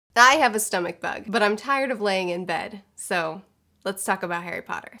I have a stomach bug, but I'm tired of laying in bed, so let's talk about Harry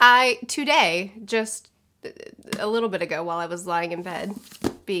Potter. I, today, just a little bit ago while I was lying in bed,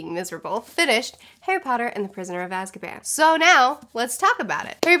 being miserable, finished Harry Potter and the Prisoner of Azkaban. So now, let's talk about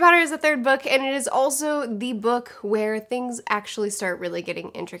it. Harry Potter is the third book, and it is also the book where things actually start really getting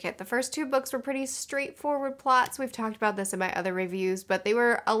intricate. The first two books were pretty straightforward plots. We've talked about this in my other reviews, but they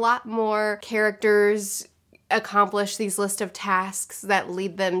were a lot more characters accomplish these list of tasks that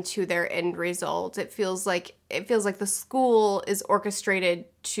lead them to their end result. It feels like the school is orchestrated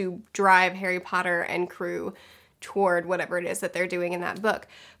to drive Harry Potter and crew toward whatever it is that they're doing in that book.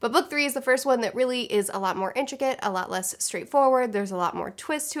 But book 3 is the first one that really is a lot more intricate, a lot less straightforward. There's a lot more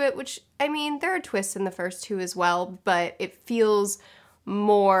twists to it, which, I mean, there are twists in the first two as well, but it feels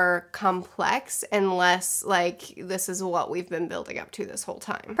more complex and less like this is what we've been building up to this whole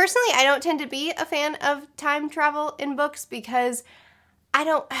time. Personally, I don't tend to be a fan of time travel in books because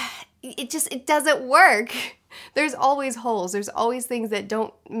it doesn't work. There's always holes. There's always things that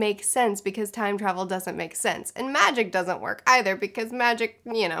don't make sense because time travel doesn't make sense. And magic doesn't work either because magic,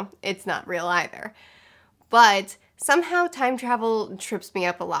 you know, it's not real either. But somehow time travel trips me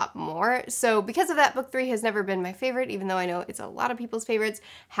up a lot more. So because of that, book 3 has never been my favorite, even though I know it's a lot of people's favorites.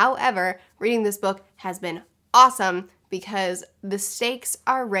 However, reading this book has been awesome because the stakes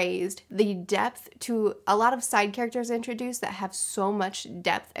are raised, the depth to a lot of side characters introduced that have so much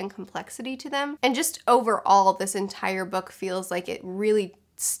depth and complexity to them. And just overall, this entire book feels like it really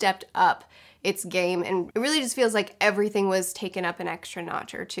stepped up its game, and it really just feels like everything was taken up an extra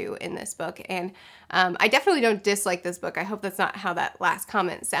notch or two in this book. And I definitely don't dislike this book. I hope that's not how that last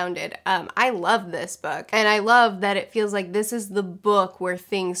comment sounded. I love this book, and I love that it feels like this is the book where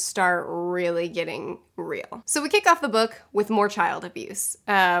things start really getting real. So we kick off the book with more child abuse,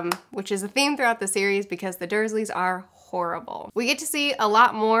 which is a theme throughout the series because the Dursleys are horrible. We get to see a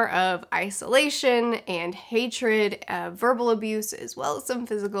lot more of isolation and hatred, verbal abuse, as well as some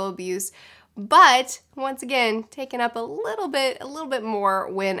physical abuse. But once again, taken up a little bit more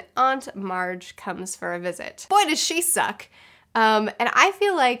when Aunt Marge comes for a visit. Boy, does she suck. And I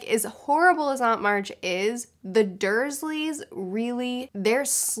feel like as horrible as Aunt Marge is, the Dursleys really, their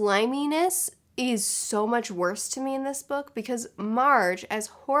sliminess is so much worse to me in this book because Marge, as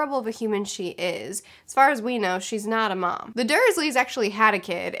horrible of a human she is, as far as we know, she's not a mom. The Dursleys actually had a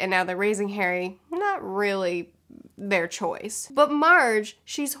kid and now they're raising Harry, not really their choice. But Marge,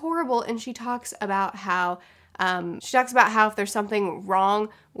 she's horrible, and she talks about how if there's something wrong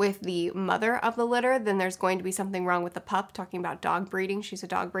with the mother of the litter, then there's going to be something wrong with the pup, talking about dog breeding. She's a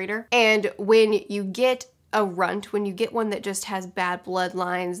dog breeder. And when you get a runt, when you get one that just has bad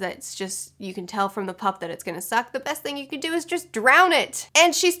bloodlines, that's just, you can tell from the pup that it's gonna suck, the best thing you can do is just drown it.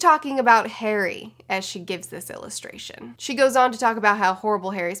 And she's talking about Harry as she gives this illustration. She goes on to talk about how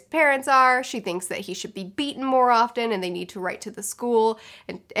horrible Harry's parents are. She thinks that he should be beaten more often and they need to write to the school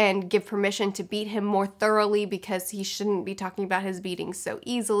and give permission to beat him more thoroughly because he shouldn't be talking about his beatings so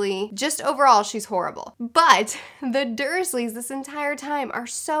easily. Just overall, she's horrible. But the Dursleys this entire time are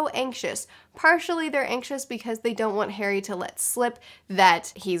so anxious. Partially they're anxious because they don't want Harry to let slip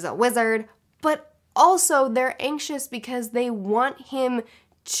that he's a wizard, but also they're anxious because they want him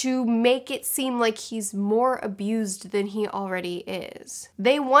to make it seem like he's more abused than he already is.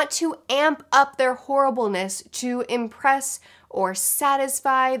 They want to amp up their horribleness to impress or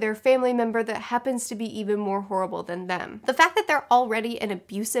satisfy their family member that happens to be even more horrible than them. The fact that they're already an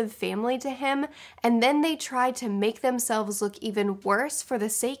abusive family to him, and then they try to make themselves look even worse for the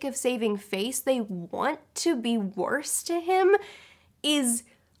sake of saving face, they want to be worse to him, is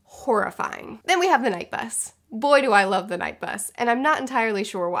horrifying. Then we have the night bus. Boy, do I love the night bus, and I'm not entirely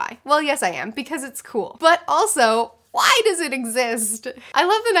sure why. Well, yes, I am, because it's cool. But also, why does it exist? I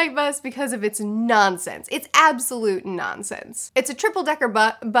love the night bus because of its nonsense. It's absolute nonsense. It's a triple-decker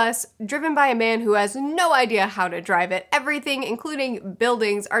bus driven by a man who has no idea how to drive it. Everything, including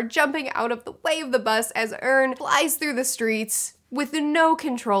buildings, are jumping out of the way of the bus as Ern flies through the streets with no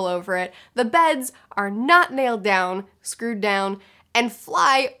control over it. The beds are not nailed down, screwed down, and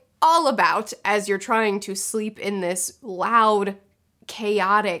fly all about as you're trying to sleep in this loud,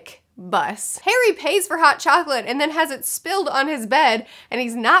 chaotic bus. Harry pays for hot chocolate and then has it spilled on his bed, and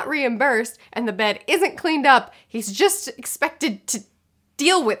he's not reimbursed, and the bed isn't cleaned up. He's just expected to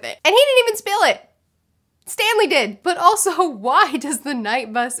deal with it. And he didn't even spill it. Stanley did. But also, why does the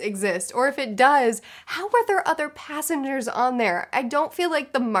night bus exist? Or if it does, how are there other passengers on there? I don't feel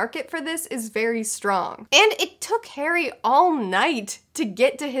like the market for this is very strong. And it took Harry all night to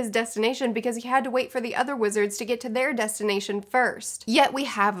get to his destination because he had to wait for the other wizards to get to their destination first. Yet we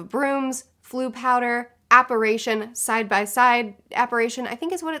have brooms, flu powder, apparition, side-by-side apparition, I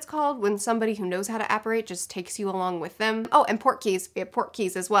think is what it's called, when somebody who knows how to apparate just takes you along with them. Oh, and port keys. We have port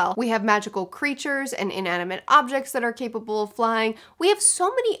keys as well. We have magical creatures and inanimate objects that are capable of flying. We have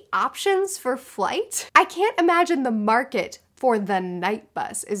so many options for flight. I can't imagine the market for the night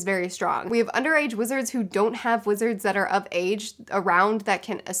bus is very strong. We have underage wizards who don't have wizards that are of age around that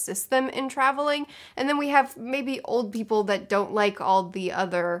can assist them in traveling. And then we have maybe old people that don't like all the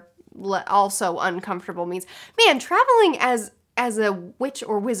other also uncomfortable means. Man, traveling as a witch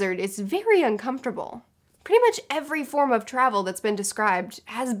or wizard is very uncomfortable. Pretty much every form of travel that's been described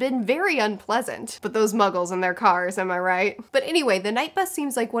has been very unpleasant. But those muggles and their cars, am I right? But anyway, the night bus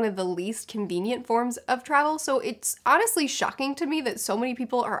seems like one of the least convenient forms of travel, so it's honestly shocking to me that so many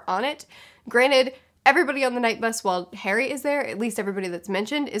people are on it. Granted, everybody on the night bus while Harry is there, at least everybody that's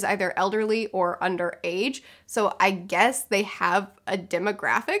mentioned, is either elderly or underage, so I guess they have a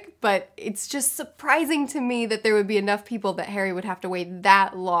demographic, but it's just surprising to me that there would be enough people that Harry would have to wait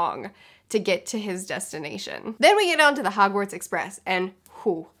that long to get to his destination. Then we get on to the Hogwarts Express, and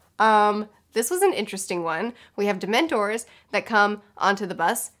this was an interesting one. We have Dementors that come onto the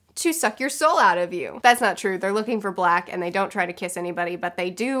bus to suck your soul out of you. That's not true. They're looking for Black, and they don't try to kiss anybody, but they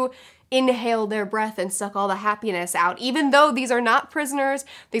do inhale their breath and suck all the happiness out. Even though these are not prisoners,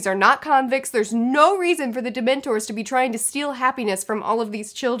 these are not convicts, there's no reason for the Dementors to be trying to steal happiness from all of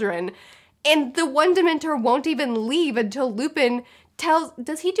these children. And the one Dementor won't even leave until Lupin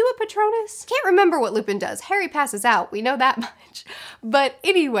does he do a Patronus? Can't remember what Lupin does. Harry passes out, we know that much. But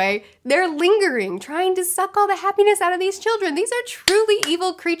anyway, they're lingering, trying to suck all the happiness out of these children. These are truly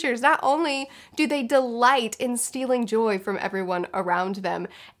evil creatures. Not only do they delight in stealing joy from everyone around them,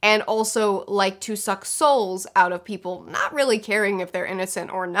 and also like to suck souls out of people, not really caring if they're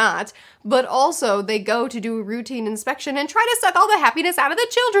innocent or not, but also they go to do a routine inspection and try to suck all the happiness out of the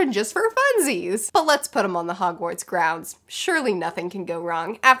children just for funsies. But let's put them on the Hogwarts grounds. Surely nothing can go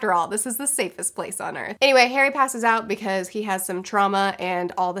wrong. After all, this is the safest place on Earth. Anyway, Harry passes out because he has some trauma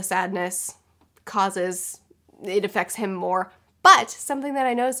and all the sadness it affects him more. But something that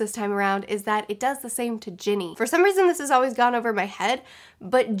I noticed this time around is that it does the same to Ginny. For some reason, this has always gone over my head,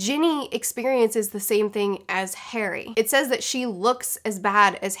 but Ginny experiences the same thing as Harry. It says that she looks as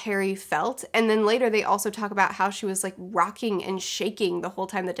bad as Harry felt, and then later they also talk about how she was like rocking and shaking the whole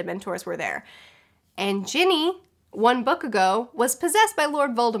time the Dementors were there. And Ginny, one book ago, was possessed by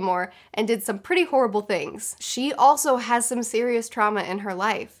Lord Voldemort and did some pretty horrible things. She also has some serious trauma in her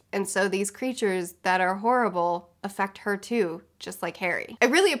life, and so these creatures that are horrible affect her too, just like Harry. I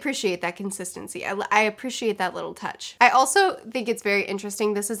really appreciate that consistency. I appreciate that little touch. I also think it's very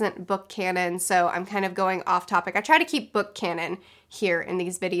interesting. This isn't book canon, so I'm kind of going off topic. I try to keep book canon here in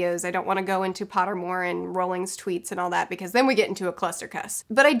these videos. I don't want to go into Pottermore and Rowling's tweets and all that because then we get into a clustercuss.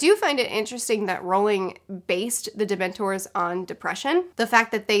 But I do find it interesting that Rowling based the Dementors on depression. The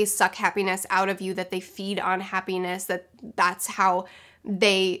fact that they suck happiness out of you, that they feed on happiness, that's how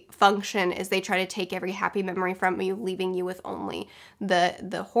they function, is they try to take every happy memory from you, leaving you with only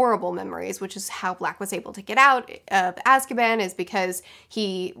the horrible memories, which is how Black was able to get out of Azkaban, is because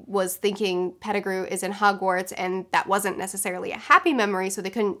he was thinking Pettigrew is in Hogwarts, and that wasn't necessarily a happy memory, so they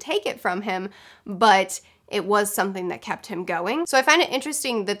couldn't take it from him, but it was something that kept him going. So I find it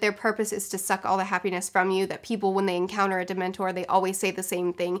interesting that their purpose is to suck all the happiness from you, that people, when they encounter a Dementor, they always say the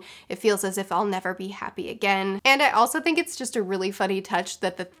same thing. It feels as if I'll never be happy again. And I also think it's just a really funny touch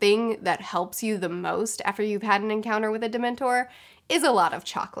that the thing that helps you the most after you've had an encounter with a Dementor is a lot of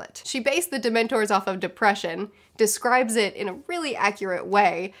chocolate. She based the Dementors off of depression, describes it in a really accurate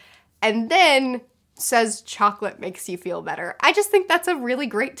way, and then says chocolate makes you feel better. I just think that's a really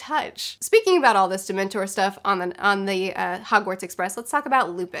great touch. Speaking about all this Dementor stuff on the Hogwarts Express, let's talk about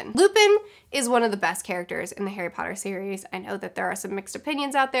Lupin. Lupin is one of the best characters in the Harry Potter series. I know that there are some mixed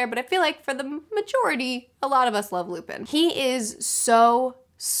opinions out there, but I feel like for the majority, a lot of us love Lupin. He is so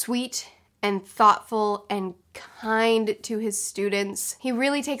sweet and thoughtful and kind to his students. He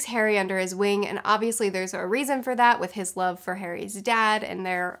really takes Harry under his wing, and obviously there's a reason for that with his love for Harry's dad and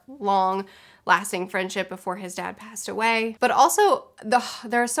their long-lasting friendship before his dad passed away. But also,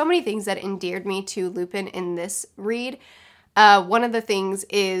 there are so many things that endeared me to Lupin in this read. One of the things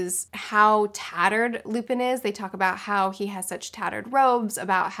is how tattered Lupin is. They talk about how he has such tattered robes,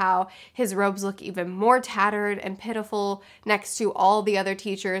 about how his robes look even more tattered and pitiful next to all the other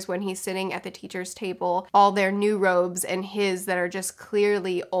teachers when he's sitting at the teacher's table, all their new robes and his that are just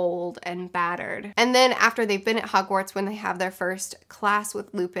clearly old and battered. And then after they've been at Hogwarts, when they have their first class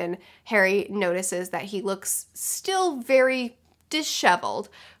with Lupin, Harry notices that he looks still very disheveled,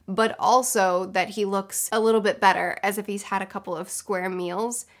 but also that he looks a little bit better, as if he's had a couple of square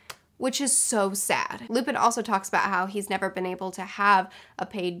meals, which is so sad. Lupin also talks about how he's never been able to have a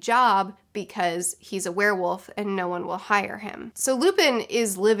paid job because he's a werewolf and no one will hire him. So Lupin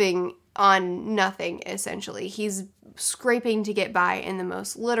is living on nothing, essentially. He's scraping to get by in the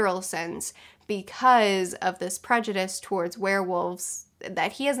most literal sense because of this prejudice towards werewolves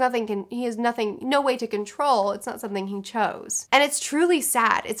that he has no way to control. It's not something he chose. And it's truly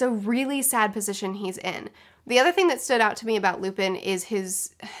sad. It's a really sad position he's in. The other thing that stood out to me about Lupin is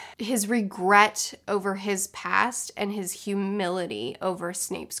his regret over his past and his humility over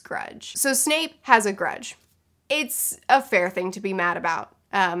Snape's grudge. So Snape has a grudge. It's a fair thing to be mad about.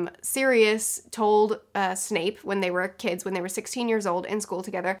 Sirius told Snape when they were kids, when they were 16 years old in school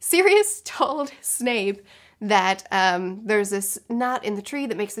together, Sirius told Snape that there's this knot in the tree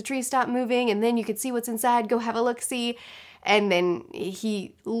that makes the tree stop moving, and then you could see what's inside, go have a look-see. And then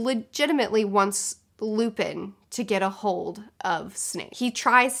he legitimately wants Lupin to get a hold of Snape. He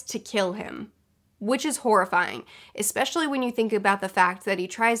tries to kill him, which is horrifying, especially when you think about the fact that he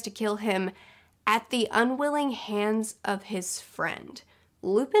tries to kill him at the unwilling hands of his friend.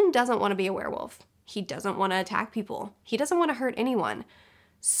 Lupin doesn't want to be a werewolf. He doesn't want to attack people. He doesn't want to hurt anyone.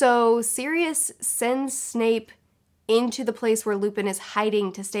 So Sirius sends Snape into the place where Lupin is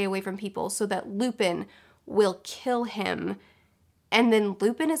hiding to stay away from people so that Lupin will kill him. And then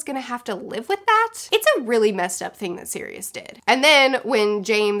Lupin is gonna have to live with that? It's a really messed up thing that Sirius did. And then when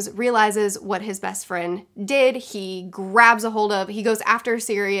James realizes what his best friend did, he grabs a hold of, he goes after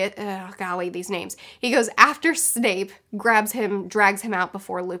Sirius, oh golly, these names. He goes after Snape, grabs him, drags him out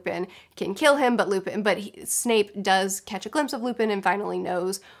before Lupin can kill him, but Snape does catch a glimpse of Lupin and finally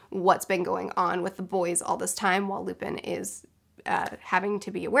knows what's been going on with the boys all this time while Lupin is having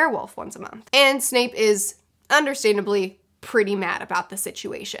to be a werewolf once a month. And Snape is understandably pretty mad about the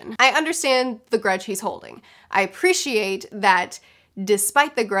situation. I understand the grudge he's holding. I appreciate that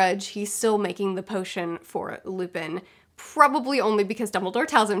despite the grudge, he's still making the potion for Lupin, probably only because Dumbledore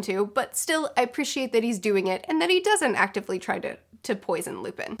tells him to, but still I appreciate that he's doing it and that he doesn't actively try to poison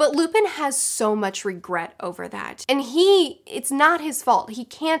Lupin. But Lupin has so much regret over that. And it's not his fault. He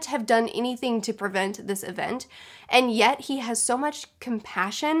can't have done anything to prevent this event, and yet he has so much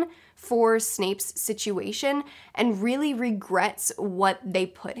compassion for Snape's situation and really regrets what they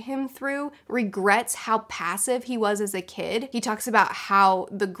put him through, regrets how passive he was as a kid. He talks about how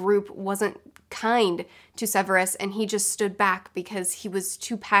the group wasn't kind to Severus and he just stood back because he was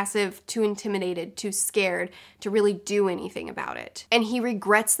too passive, too intimidated, too scared to really do anything about it. And he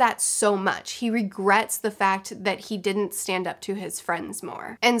regrets that so much. He regrets the fact that he didn't stand up to his friends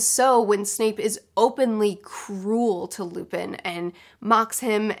more. And so when Snape is openly cruel to Lupin and mocks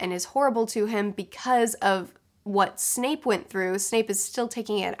him and is horrible to him because of what Snape went through, Snape is still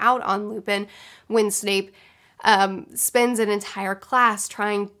taking it out on Lupin when Snape spends an entire class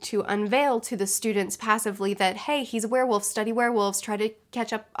trying to unveil to the students passively that, hey, he's a werewolf, study werewolves, try to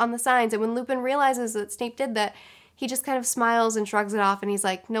catch up on the signs. And when Lupin realizes that Snape did that, he just kind of smiles and shrugs it off and he's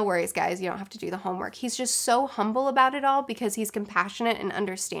like, no worries, guys, you don't have to do the homework. He's just so humble about it all because he's compassionate and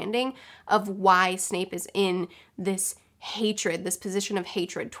understanding of why Snape is in this hatred, this position of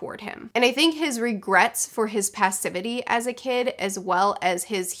hatred toward him. And I think his regrets for his passivity as a kid, as well as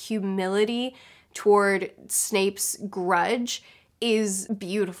his humility toward Snape's grudge, is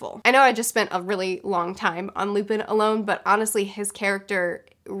beautiful. I know I just spent a really long time on Lupin alone, but honestly, his character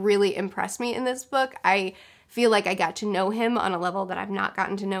really impressed me in this book. I feel like I got to know him on a level that I've not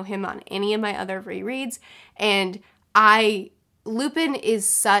gotten to know him on any of my other rereads, and Lupin is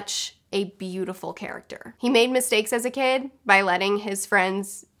such a beautiful character. He made mistakes as a kid by letting his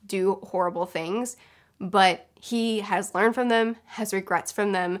friends do horrible things, but he has learned from them, has regrets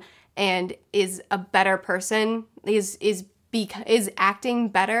from them, and is a better person, is acting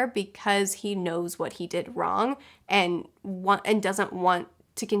better because he knows what he did wrong and doesn't want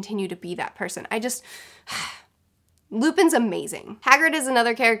to continue to be that person. Lupin's amazing. Hagrid is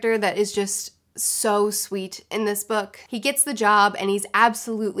another character that is just so sweet in this book. He gets the job and he's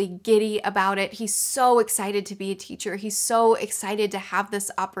absolutely giddy about it. He's so excited to be a teacher. He's so excited to have this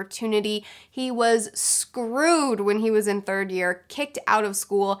opportunity. He was screwed when he was in third year, kicked out of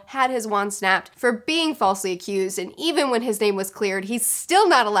school, had his wand snapped for being falsely accused, and even when his name was cleared, he's still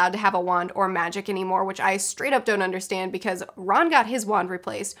not allowed to have a wand or magic anymore, which I straight up don't understand because Ron got his wand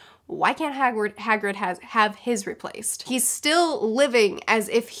replaced. Why can't Hagrid have his replaced? He's still living as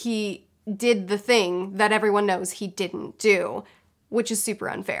if he did the thing that everyone knows he didn't do, which is super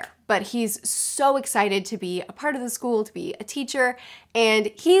unfair. But he's so excited to be a part of the school, to be a teacher,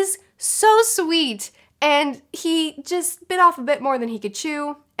 and he's so sweet, and he just bit off a bit more than he could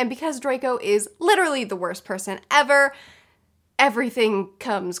chew, and because Draco is literally the worst person ever, everything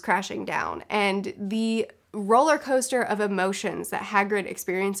comes crashing down. And the roller coaster of emotions that Hagrid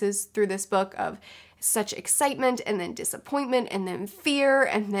experiences through this book of such excitement and then disappointment and then fear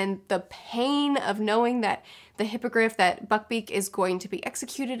and then the pain of knowing that the hippogriff, that Buckbeak, is going to be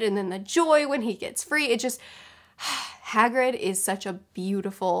executed, and then the joy when he gets free. It just, Hagrid is such a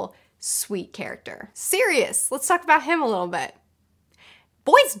beautiful, sweet character. Sirius, let's talk about him a little bit.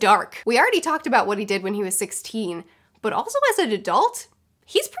 Boy's dark. We already talked about what he did when he was 16, but also as an adult,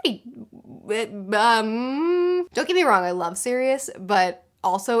 he's pretty, don't get me wrong, I love Sirius, but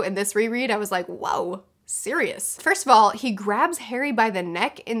also in this reread, I was like, whoa, Sirius. First of all, he grabs Harry by the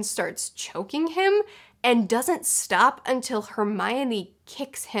neck and starts choking him and doesn't stop until Hermione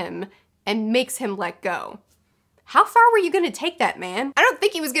kicks him and makes him let go. How far were you gonna take that, man? I don't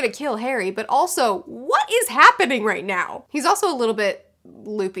think he was gonna kill Harry, but also, what is happening right now? He's also a little bit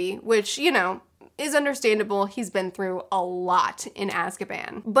loopy, which, you know, is understandable. He's been through a lot in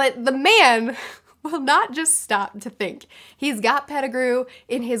Azkaban. But the man will not just stop to think. He's got Pettigrew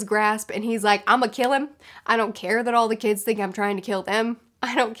in his grasp and he's like, I'm gonna kill him. I don't care that all the kids think I'm trying to kill them.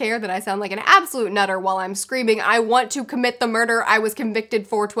 I don't care that I sound like an absolute nutter while I'm screaming, I want to commit the murder I was convicted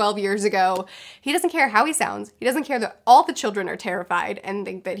for 12 years ago. He doesn't care how he sounds. He doesn't care that all the children are terrified and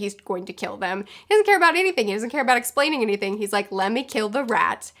think that he's going to kill them. He doesn't care about anything. He doesn't care about explaining anything. He's like, let me kill the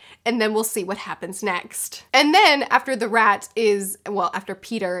rat and then we'll see what happens next. And then after the rat is, well, after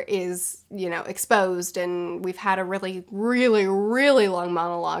Peter is, you know, exposed and we've had a really, really, really long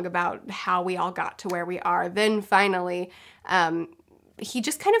monologue about how we all got to where we are, then finally, he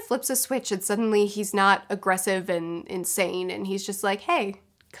just kind of flips a switch and suddenly he's not aggressive and insane and he's just like, hey,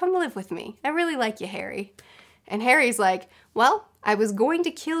 come live with me. I really like you, Harry. And Harry's like, well, I was going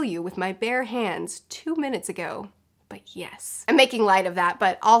to kill you with my bare hands 2 minutes ago, but yes. I'm making light of that,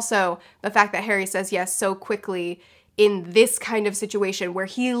 but also the fact that Harry says yes so quickly in this kind of situation where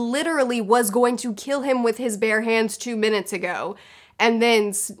he literally was going to kill him with his bare hands 2 minutes ago. And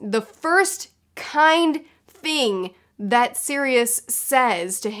then the first kind thing that Sirius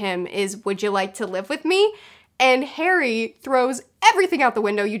says to him is, would you like to live with me? And Harry throws everything out the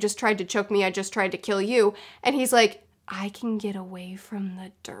window. You just tried to choke me. I just tried to kill you. And he's like, I can get away from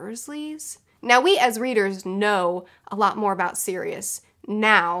the Dursleys? Now, we as readers know a lot more about Sirius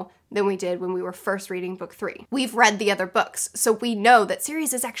now than we did when we were first reading book 3. We've read the other books, so we know that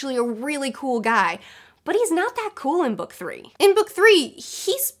Sirius is actually a really cool guy. But he's not that cool in book 3. In book 3,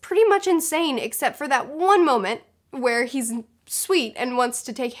 he's pretty much insane except for that one moment where he's sweet and wants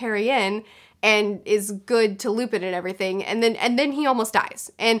to take Harry in and is good to Lupin and everything, and then he almost dies.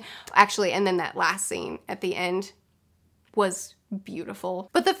 And actually, and then that last scene at the end was beautiful.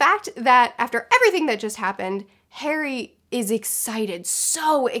 But the fact that after everything that just happened, Harry is excited,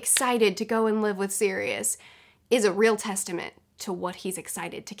 so excited to go and live with Sirius, is a real testament to what he's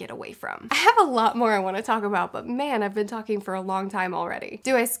excited to get away from. I have a lot more I want to talk about, but man, I've been talking for a long time already.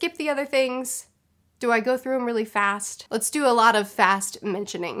 Do I skip the other things? Do I go through them really fast? Let's do a lot of fast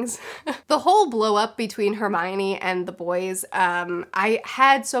mentionings. The whole blow up between Hermione and the boys, I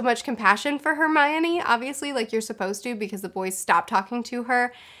had so much compassion for Hermione, obviously, like you're supposed to, because the boys stopped talking to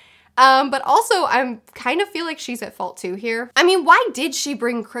her. But also, I kind of feel like she's at fault too here. I mean, why did she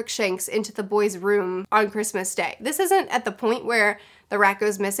bring Crookshanks into the boys' room on Christmas Day? This isn't at the point where the rat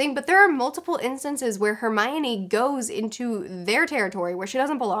goes missing, but there are multiple instances where Hermione goes into their territory where she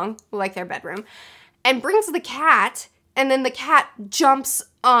doesn't belong, like their bedroom, and brings the cat, and then the cat jumps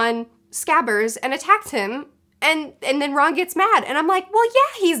on Scabbers and attacks him, and then Ron gets mad. And I'm like, well,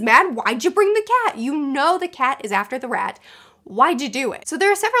 yeah, he's mad. Why'd you bring the cat? You know the cat is after the rat. Why'd you do it? So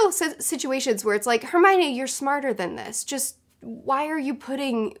there are several situations where it's like, Hermione, you're smarter than this. Just why are you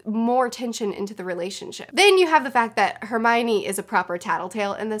putting more tension into the relationship? Then you have the fact that Hermione is a proper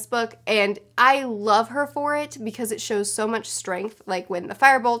tattletale in this book, and I love her for it because it shows so much strength. Like when the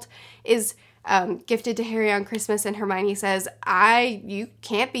firebolt is gifted to Harry on Christmas and Hermione says, you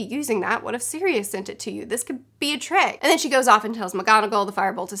can't be using that. What if Sirius sent it to you? This could be a trick. And then she goes off and tells McGonagall the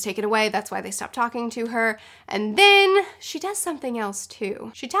firebolt is taken away. That's why they stopped talking to her. And then she does something else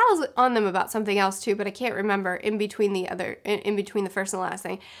too. She tattles on them about something else too, but I can't remember in between the first and the last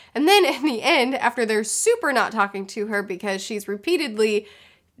thing. And then in the end, after they're super not talking to her because she's repeatedly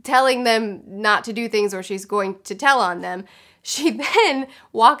telling them not to do things or she's going to tell on them, she then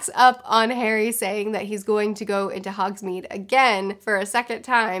walks up on Harry saying that he's going to go into Hogsmeade again for a second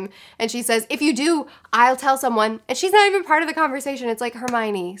time. And she says, if you do, I'll tell someone. And she's not even part of the conversation. It's like,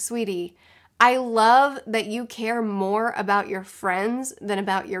 Hermione, sweetie, I love that you care more about your friends than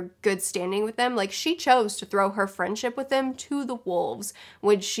about your good standing with them. Like, she chose to throw her friendship with them to the wolves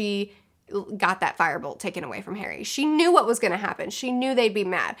when she got that firebolt taken away from Harry. She knew what was going to happen. She knew they'd be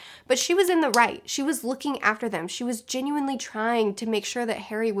mad, but she was in the right. She was looking after them. She was genuinely trying to make sure that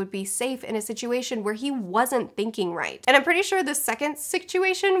Harry would be safe in a situation where he wasn't thinking right. And I'm pretty sure the second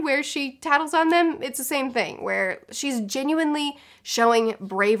situation where she tattles on them, it's the same thing, where she's genuinely showing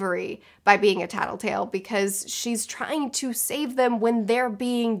bravery by being a tattletale because she's trying to save them when they're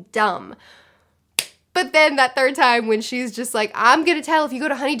being dumb. But then that third time when she's just like, I'm gonna tell if you go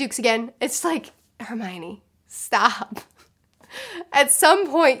to Honeydukes again, it's like, Hermione, stop. At some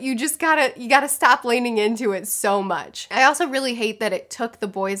point, you gotta stop leaning into it so much. I also really hate that it took the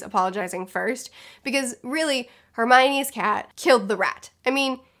boys apologizing first, because really, Hermione's cat killed the rat. I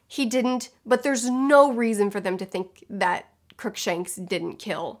mean, he didn't, but there's no reason for them to think that Crookshanks didn't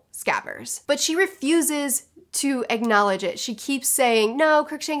kill Scabbers. But she refuses to acknowledge it. She keeps saying, no,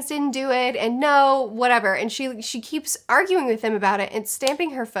 Crookshanks didn't do it, and no, whatever. And she keeps arguing with him about it and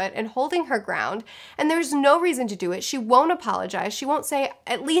stamping her foot and holding her ground. And there's no reason to do it. She won't apologize. She won't say,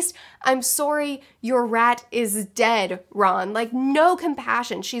 at least, I'm sorry your rat is dead, Ron. Like, no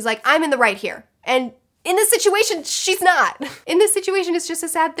compassion. She's like, I'm in the right here. And in this situation, she's not. In this situation, it's just a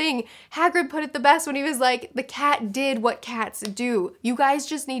sad thing. Hagrid put it the best when he was like, the cat did what cats do. You guys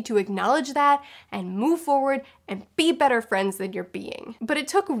just need to acknowledge that and move forward and be better friends than you're being. But it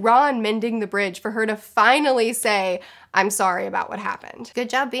took Ron mending the bridge for her to finally say, I'm sorry about what happened.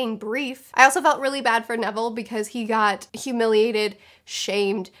 Good job being brief. I also felt really bad for Neville because he got humiliated,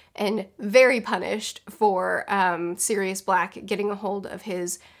 shamed, and very punished for Sirius Black getting a hold of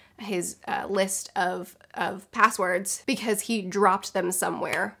his list of passwords because he dropped them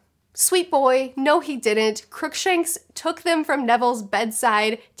somewhere. Sweet boy, no he didn't. Crookshanks took them from Neville's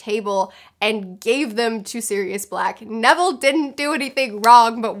bedside table and gave them to Sirius Black. Neville didn't do anything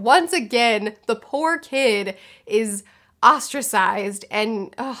wrong, but once again, the poor kid is ostracized,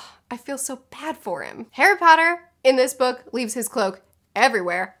 and I feel so bad for him. Harry Potter, in this book, leaves his cloak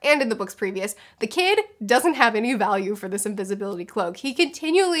everywhere, and in the books previous. The kid doesn't have any value for this invisibility cloak. He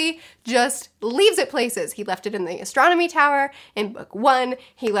continually just leaves it places. He left it in the astronomy tower in book 1.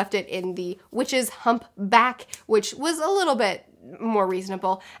 He left it in the witch's humpback, which was a little bit more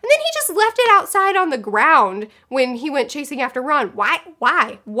reasonable. And then he just left it outside on the ground when he went chasing after Ron. Why?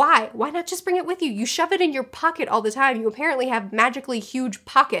 Why not just bring it with you? You shove it in your pocket all the time. You apparently have magically huge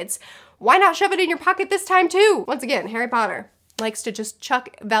pockets. Why not shove it in your pocket this time too? Once again, Harry Potter likes to just chuck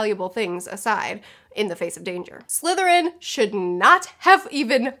valuable things aside in the face of danger. Slytherin should not have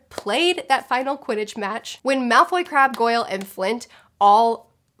even played that final Quidditch match. When Malfoy, Crabbe, Goyle, and Flint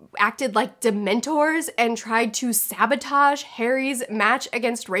all acted like Dementors and tried to sabotage Harry's match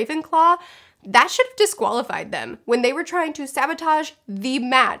against Ravenclaw, that should have disqualified them. When they were trying to sabotage the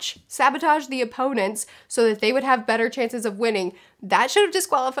match, sabotage the opponents so that they would have better chances of winning, that should have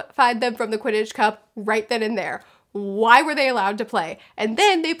disqualified them from the Quidditch Cup right then and there. Why were they allowed to play? And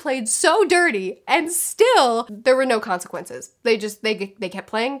then they played so dirty and still there were no consequences. They kept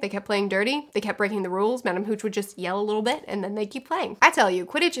playing dirty, they kept breaking the rules. Madam Hooch would just yell a little bit and then they'd keep playing. I tell you,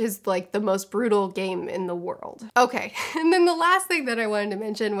 Quidditch is like the most brutal game in the world. Okay, and then the last thing that I wanted to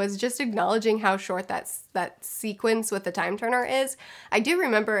mention was just acknowledging how short that sequence with the time turner is. I do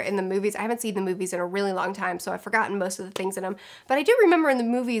remember in the movies, I haven't seen the movies in a really long time, so I've forgotten most of the things in them, but I do remember in the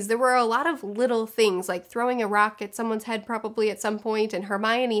movies there were a lot of little things like throwing a rock at someone's head probably at some point, and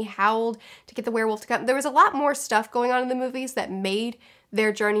Hermione howled to get the werewolf to come. There was a lot more stuff going on in the movies that made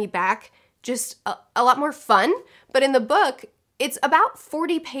their journey back just a lot more fun, but in the book, it's about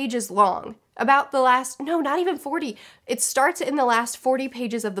 40 pages long. About the last, no, not even 40. It starts in the last 40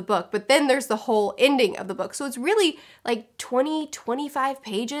 pages of the book, but then there's the whole ending of the book. So it's really like 20, 25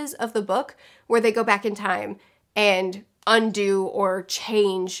 pages of the book where they go back in time and undo or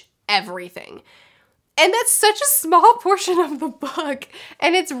change everything. And that's such a small portion of the book,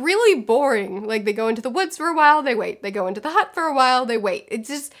 and it's really boring. Like, they go into the woods for a while, they wait. They go into the hut for a while, they wait. It's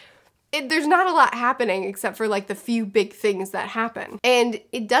just, there's not a lot happening except for like the few big things that happen. And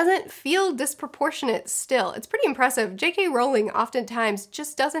it doesn't feel disproportionate still. It's pretty impressive. J.K. Rowling oftentimes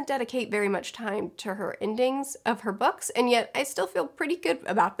just doesn't dedicate very much time to her endings of her books, and yet I still feel pretty good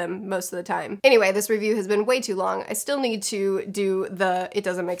about them most of the time. Anyway, this review has been way too long. I still need to do the It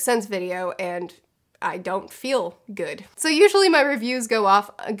Doesn't Make Sense video, and I don't feel good. So usually my reviews go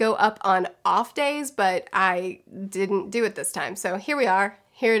up on off days, but I didn't do it this time. So here we are,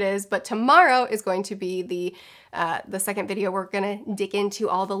 here it is. But tomorrow is going to be the second video. We're gonna dig into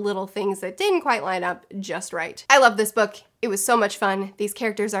all the little things that didn't quite line up just right. I love this book. It was so much fun. These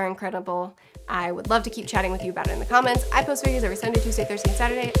characters are incredible. I would love to keep chatting with you about it in the comments. I post videos every Sunday, Tuesday, Thursday, and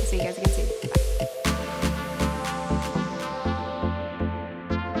Saturday. I'll see you guys again soon. Bye.